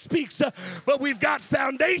somebody speaks, but we've got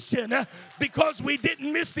foundation because we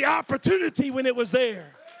didn't miss the opportunity when it was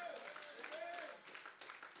there.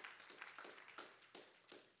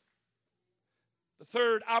 The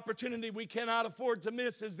third opportunity we cannot afford to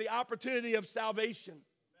miss is the opportunity of salvation.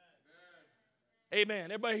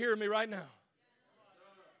 Amen. Everybody hearing me right now?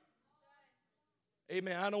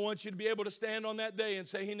 Amen. I don't want you to be able to stand on that day and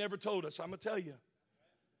say he never told us. I'm going to tell you.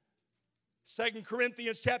 2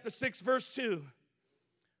 Corinthians chapter 6, verse 2.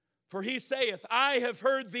 For he saith, I have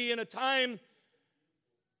heard thee in a time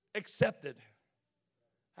accepted.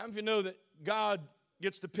 How many of you know that God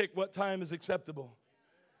gets to pick what time is acceptable?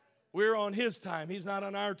 We're on his time. He's not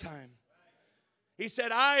on our time. He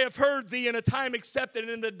said, I have heard thee in a time accepted,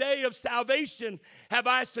 and in the day of salvation have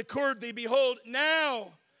I succored thee. Behold, now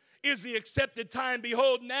is the accepted time.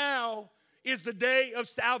 Behold, now is the day of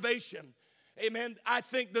salvation. Amen. I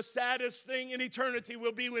think the saddest thing in eternity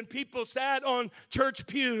will be when people sat on church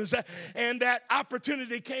pews and that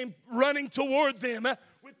opportunity came running toward them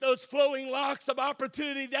with those flowing locks of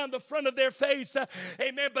opportunity down the front of their face.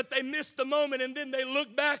 Amen. But they missed the moment, and then they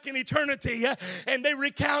look back in eternity and they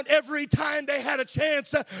recount every time they had a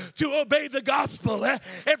chance to obey the gospel,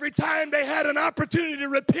 every time they had an opportunity to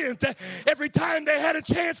repent, every time they had a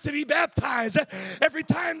chance to be baptized, every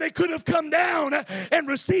time they could have come down and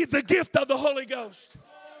received the gift of the Holy Ghost.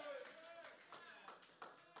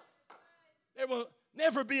 There will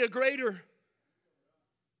never be a greater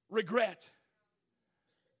regret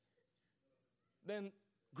than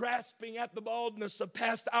grasping at the baldness of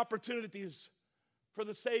past opportunities for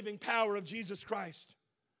the saving power of Jesus Christ.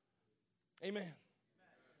 Amen.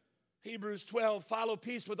 Hebrews 12, follow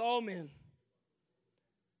peace with all men.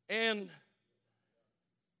 And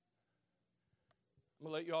I'm going to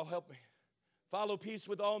let you all help me. Follow peace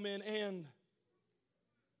with all men and,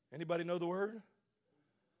 anybody know the word?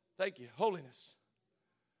 Thank you. Holiness.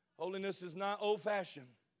 Holiness is not old-fashioned.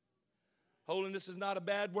 Holiness is not a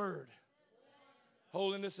bad word.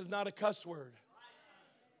 Holiness is not a cuss word.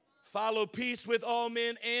 Follow peace with all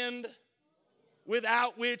men, and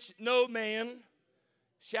without which no man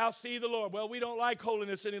shall see the Lord. Well, we don't like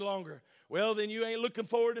holiness any longer. Well, then you ain't looking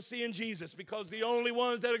forward to seeing Jesus, because the only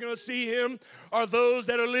ones that are going to see him are those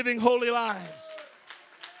that are living holy lives.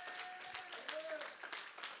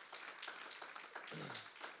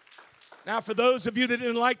 Now, for those of you that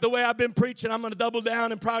didn't like the way I've been preaching, I'm going to double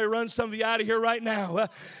down and probably run some of you out of here right now.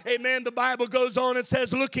 Amen. The Bible goes on and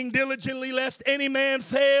says, looking diligently lest any man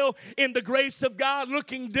fail in the grace of God.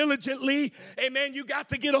 Looking diligently. Amen. You got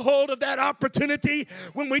to get a hold of that opportunity.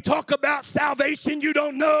 When we talk about salvation, you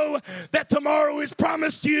don't know that tomorrow is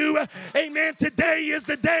promised you. Amen. Today is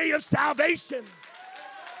the day of salvation.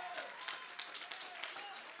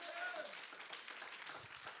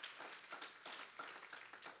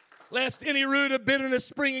 Lest any root of bitterness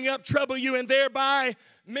springing up trouble you, and thereby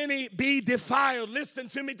many be defiled. Listen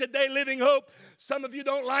to me today, Living Hope. Some of you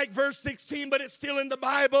don't like verse 16, but it's still in the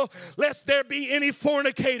Bible. Lest there be any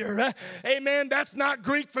fornicator. Amen. That's not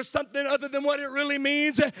Greek for something other than what it really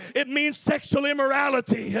means. It means sexual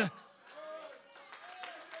immorality.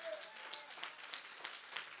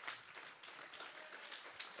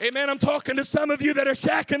 Amen. I'm talking to some of you that are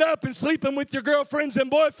shacking up and sleeping with your girlfriends and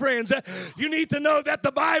boyfriends. You need to know that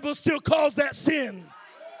the Bible still calls that sin.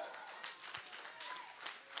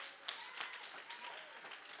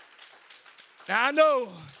 Now, I know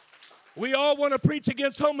we all want to preach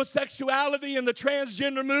against homosexuality and the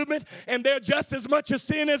transgender movement, and they're just as much a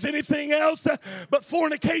sin as anything else, but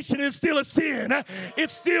fornication is still a sin. It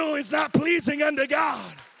still is not pleasing unto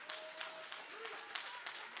God.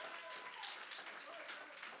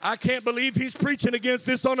 I can't believe he's preaching against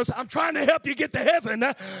this on us. I'm trying to help you get to heaven,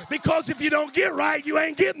 because if you don't get right, you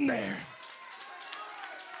ain't getting there.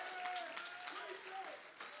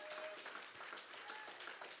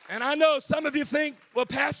 And I know some of you think, well,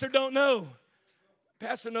 Pastor don't know.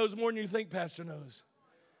 Pastor knows more than you think Pastor knows.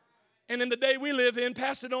 And in the day we live in,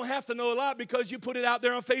 Pastor don't have to know a lot because you put it out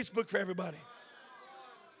there on Facebook for everybody.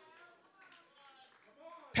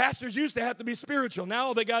 Pastors used to have to be spiritual. Now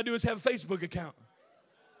all they got to do is have a Facebook account.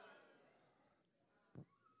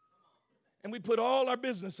 And we put all our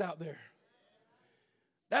business out there.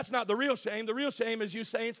 That's not the real shame. The real shame is you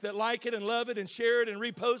saints that like it and love it and share it and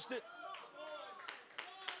repost it.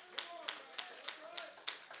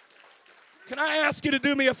 Can I ask you to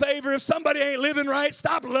do me a favor? If somebody ain't living right,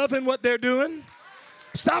 stop loving what they're doing.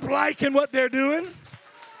 Stop liking what they're doing.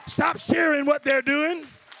 Stop sharing what they're doing.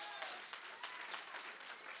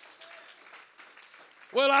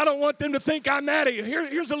 Well, I don't want them to think I'm mad at you.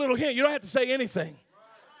 Here's a little hint. You don't have to say anything.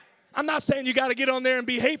 I'm not saying you got to get on there and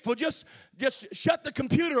be hateful. Just shut the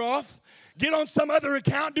computer off. Get on some other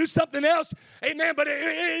account. Do something else. Amen. But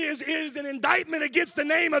it is an indictment against the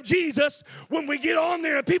name of Jesus when we get on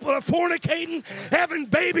there and people are fornicating, having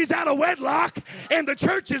babies out of wedlock, and the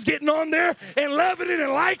church is getting on there and loving it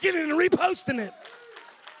and liking it and reposting it.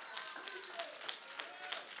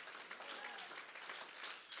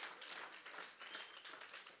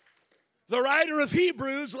 The writer of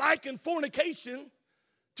Hebrews likened fornication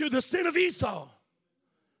to the sin of Esau.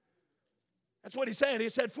 That's what he said. He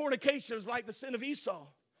said fornication is like the sin of Esau.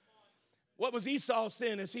 What was Esau's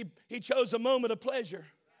sin? Is he chose a moment of pleasure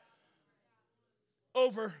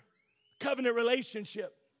over covenant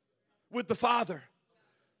relationship with the Father.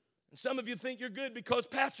 And some of you think you're good because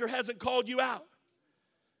pastor hasn't called you out.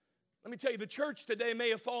 Let me tell you, the church today may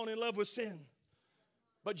have fallen in love with sin,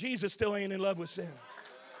 but Jesus still ain't in love with sin.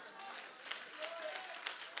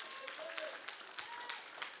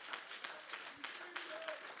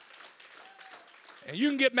 And you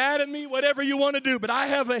can get mad at me, whatever you want to do, but I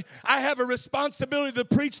have a responsibility to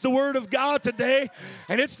preach the word of God today,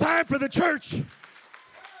 and it's time for the church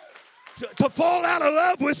to fall out of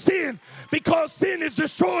love with sin, because sin is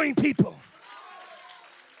destroying people.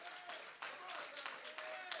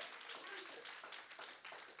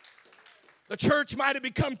 The church might have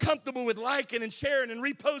become comfortable with liking and sharing and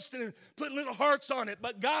reposting and putting little hearts on it,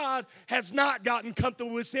 but God has not gotten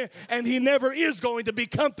comfortable with sin, and he never is going to be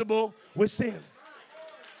comfortable with sin.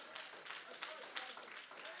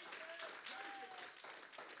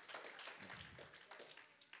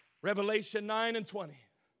 Revelation 9 and 20.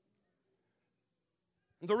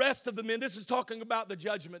 And the rest of the men, this is talking about the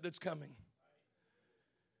judgment that's coming. It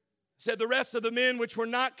said the rest of the men which were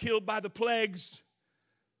not killed by the plagues,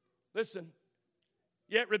 listen,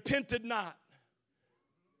 yet repented not.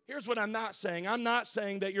 Here's what I'm not saying. I'm not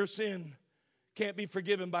saying that your sin can't be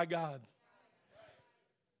forgiven by God.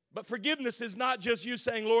 But forgiveness is not just you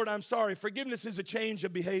saying, Lord, I'm sorry. Forgiveness is a change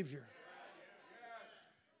of behavior.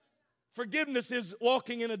 Forgiveness is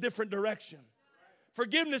walking in a different direction.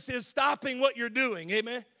 Forgiveness is stopping what you're doing.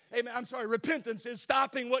 Amen? Amen. I'm sorry. Repentance is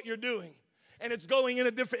stopping what you're doing. And it's going in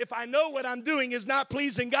a different, if I know what I'm doing is not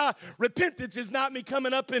pleasing God, repentance is not me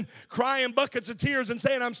coming up and crying buckets of tears and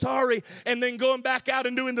saying I'm sorry and then going back out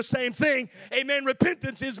and doing the same thing. Amen.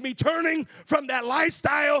 Repentance is me turning from that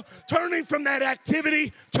lifestyle, turning from that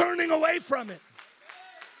activity, turning away from it.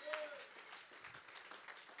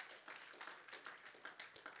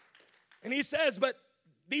 And he says, but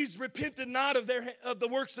these repented not of the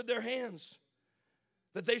works of their hands,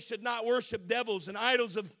 that they should not worship devils and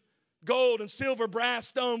idols of gold and silver, brass,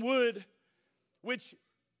 stone, wood, which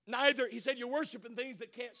neither, he said, you're worshiping things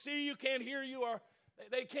that can't see you, can't hear you, or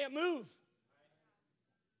they can't move.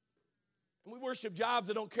 And we worship jobs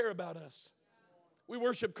that don't care about us. We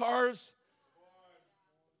worship cars.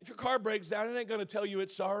 If your car breaks down, it ain't going to tell you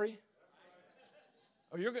it's sorry.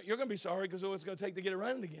 Or you're going to be sorry because of what it's going to take to get it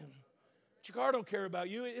running again. But your car don't care about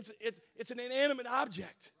you. It's an inanimate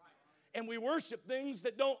object. And we worship things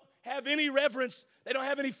that don't have any reverence. They don't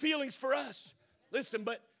have any feelings for us. Listen,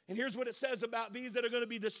 and here's what it says about these that are going to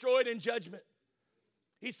be destroyed in judgment.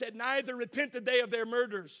 He said, neither repented they of their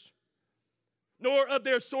murders, nor of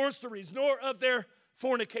their sorceries, nor of their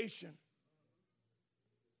fornication.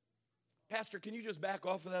 Pastor, can you just back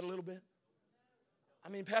off of that a little bit? I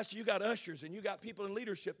mean, Pastor, you got ushers and you got people in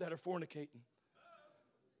leadership that are fornicating.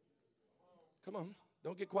 Come on,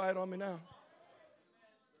 don't get quiet on me now.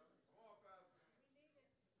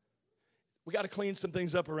 We got to clean some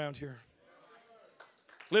things up around here.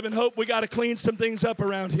 Living Hope, we got to clean some things up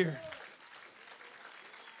around here.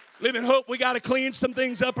 Living Hope, we got to clean some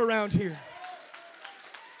things up around here.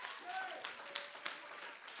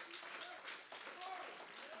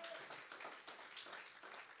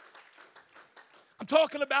 I'm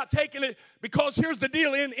talking about taking it, because here's the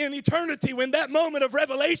deal. In eternity, when that moment of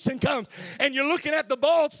revelation comes and you're looking at the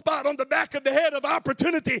bald spot on the back of the head of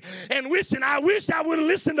opportunity and wishing, I wish I would have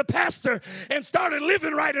listened to Pastor and started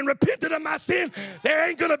living right and repented of my sin, there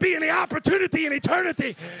ain't going to be any opportunity in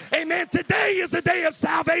eternity. Amen. Today is the day of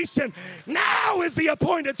salvation. Now is the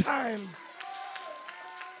appointed time.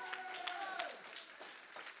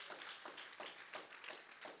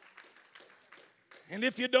 And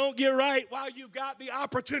if you don't get right while you've got the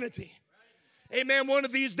opportunity, amen, one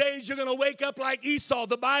of these days you're going to wake up like Esau.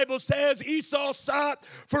 The Bible says Esau sought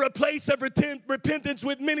for a place of repentance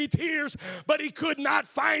with many tears, but he could not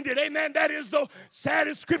find it. Amen. That is the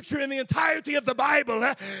saddest scripture in the entirety of the Bible,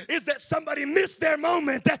 is that somebody missed their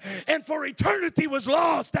moment and for eternity was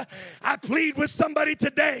lost. I plead with somebody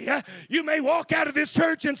today. You may walk out of this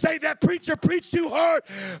church and say, that preacher preached too hard,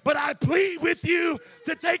 but I plead with you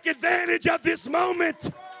to take advantage of this moment.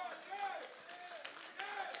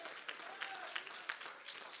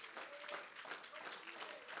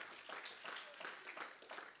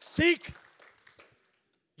 Seek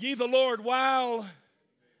ye the Lord while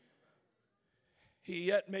he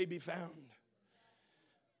yet may be found.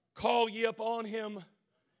 Call ye upon him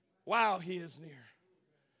while he is near.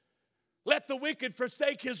 Let the wicked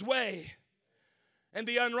forsake his way, and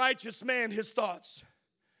the unrighteous man his thoughts.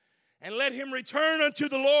 And let him return unto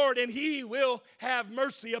the Lord, and he will have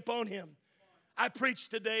mercy upon him. I preach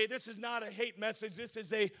today. This is not a hate message. This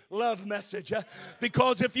is a love message.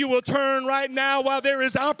 Because if you will turn right now while there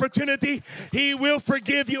is opportunity, he will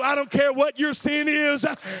forgive you. I don't care what your sin is.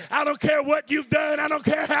 I don't care what you've done. I don't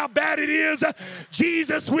care how bad it is.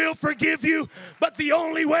 Jesus will forgive you. But the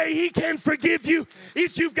only way he can forgive you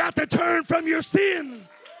is you've got to turn from your sin.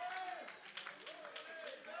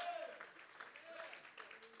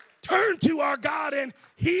 Turn to our God and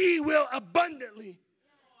he will abundantly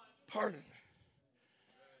pardon.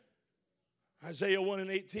 Isaiah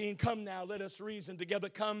 1:18, come now, let us reason together.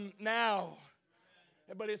 Come now.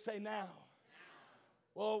 Everybody say now.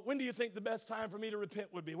 Well, when do you think the best time for me to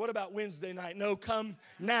repent would be? What about Wednesday night? No, come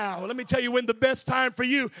now. Let me tell you when the best time for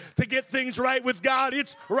you to get things right with God,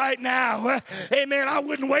 it's right now. Amen. I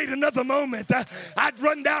wouldn't wait another moment. I'd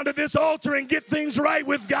run down to this altar and get things right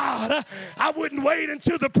with God. I wouldn't wait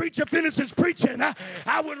until the preacher finishes preaching.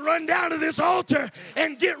 I would run down to this altar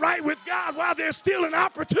and get right with God while there's still an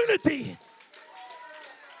opportunity.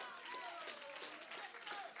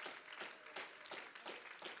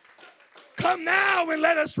 Come now and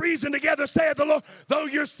let us reason together, saith the Lord. Though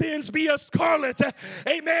your sins be as scarlet,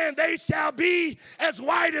 amen, they shall be as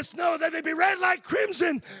white as snow. Though they be red like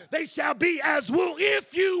crimson, they shall be as wool.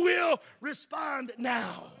 If you will respond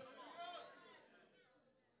now.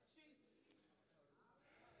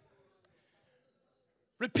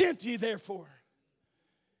 Repent ye therefore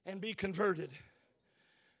and be converted,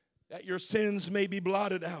 that your sins may be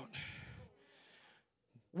blotted out.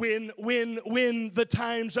 When the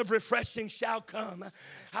times of refreshing shall come.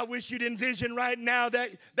 I wish you'd envision right now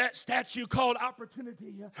that statue called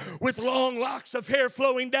Opportunity with long locks of hair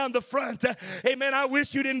flowing down the front. Amen. I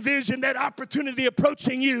wish you'd envision that opportunity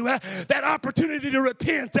approaching you, that opportunity to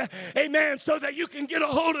repent. Amen. So that you can get a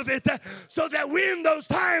hold of it, so that when those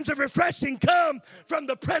times of refreshing come from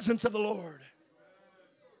the presence of the Lord.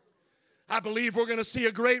 I believe we're going to see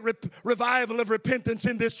a great revival of repentance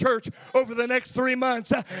in this church over the next 3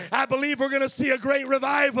 months. I believe we're going to see a great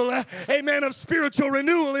revival, amen, of spiritual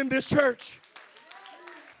renewal in this church.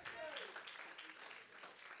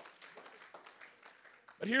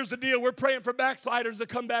 But here's the deal. We're praying for backsliders to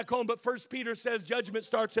come back home. But 1 Peter says judgment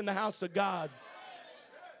starts in the house of God.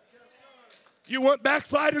 You want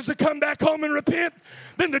backsliders to come back home and repent?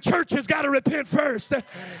 Then the church has got to repent first.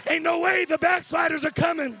 Ain't no way the backsliders are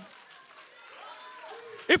coming.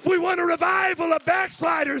 If we want a revival of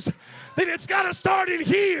backsliders, then it's got to start in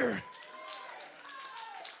here.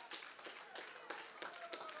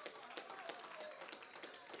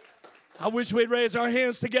 I wish we'd raise our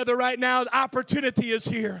hands together right now. The opportunity is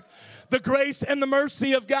here. The grace and the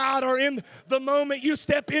mercy of God are in the moment you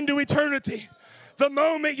step into eternity. The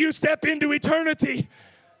moment you step into eternity,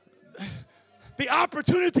 The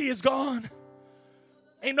opportunity is gone.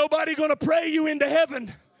 Ain't nobody going to pray you into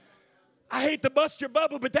heaven. I hate to bust your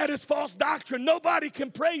bubble, but that is false doctrine. Nobody can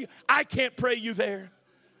pray you. I can't pray you there.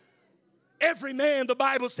 Every man, the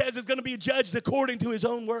Bible says, is going to be judged according to his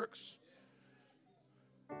own works.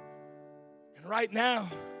 And right now,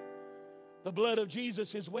 the blood of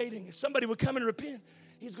Jesus is waiting. If somebody would come and repent,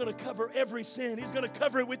 he's going to cover every sin. He's going to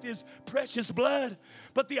cover it with his precious blood.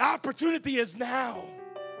 But the opportunity is now.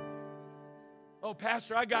 Oh,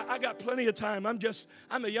 Pastor, I got plenty of time. I'm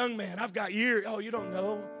a young man. I've got years. Oh, you don't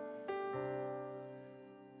know.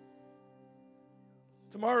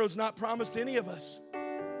 Tomorrow's not promised to any of us.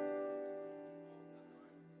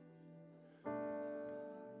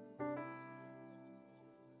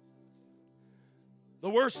 The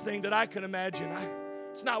worst thing that I can imagine,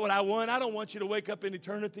 it's not what I want. I don't want you to wake up in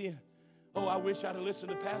eternity and, oh, I wish I'd have listened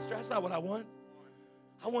to Pastor. That's not what I want.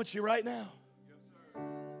 I want you right now.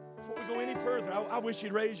 Before we go any further, I wish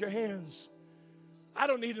you'd raise your hands. I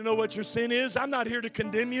don't need to know what your sin is. I'm not here to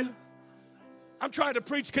condemn you. I'm trying to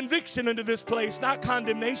preach conviction into this place, not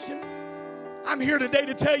condemnation. I'm here today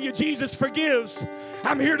to tell you Jesus forgives.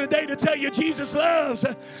 I'm here today to tell you Jesus loves.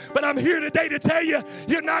 But I'm here today to tell you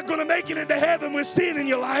you're not going to make it into heaven with sin in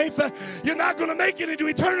your life. You're not going to make it into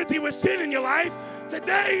eternity with sin in your life.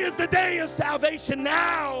 Today is the day of salvation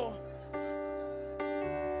now.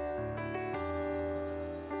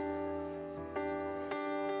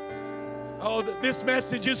 Oh, this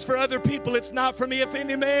message is for other people. It's not for me. If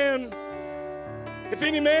any man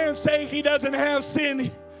say he doesn't have sin,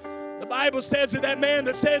 the Bible says that man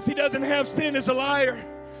that says he doesn't have sin is a liar.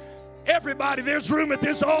 Everybody, there's room at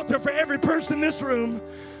this altar for every person in this room.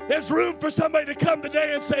 There's room for somebody to come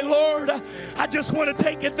today and say, Lord, I just want to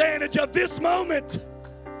take advantage of this moment.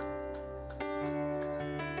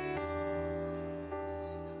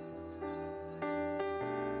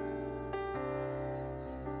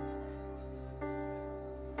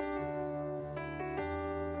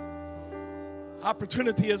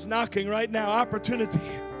 Opportunity is knocking right now. Opportunity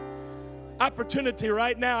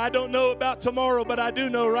right now. I don't know about tomorrow, but I do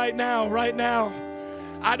know right now.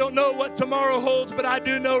 I don't know what tomorrow holds, but I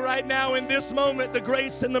do know right now in this moment the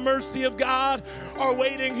grace and the mercy of God are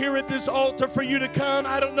waiting here at this altar for you to come.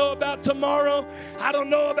 I don't know about tomorrow. I don't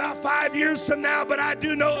know about 5 years from now, but I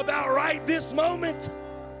do know about right this moment.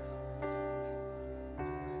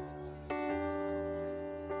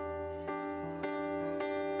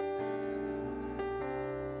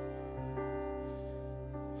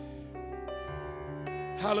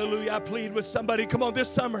 Hallelujah. I plead with somebody. Come on, this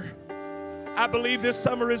summer. I believe this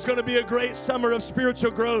summer is going to be a great summer of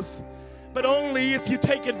spiritual growth, but only if you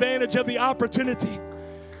take advantage of the opportunity.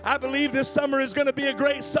 I believe this summer is going to be a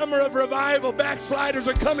great summer of revival. Backsliders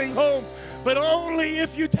are coming home, but only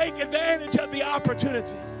if you take advantage of the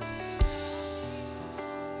opportunity.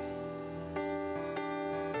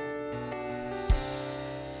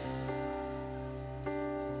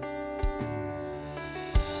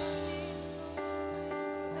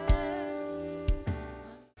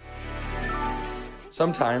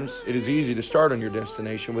 Sometimes it is easy to start on your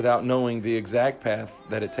destination without knowing the exact path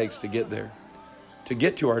that it takes to get there. To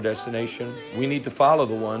get to our destination, we need to follow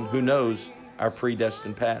the one who knows our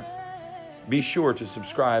predestined path. Be sure to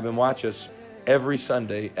subscribe and watch us every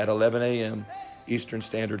Sunday at 11 a.m. Eastern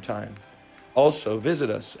Standard Time. Also, visit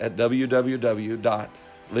us at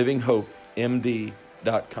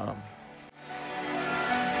www.livinghopemd.com.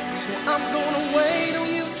 So I'm gonna wait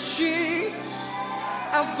on you, Jesus.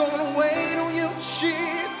 I'm gonna wait on you, Jesus.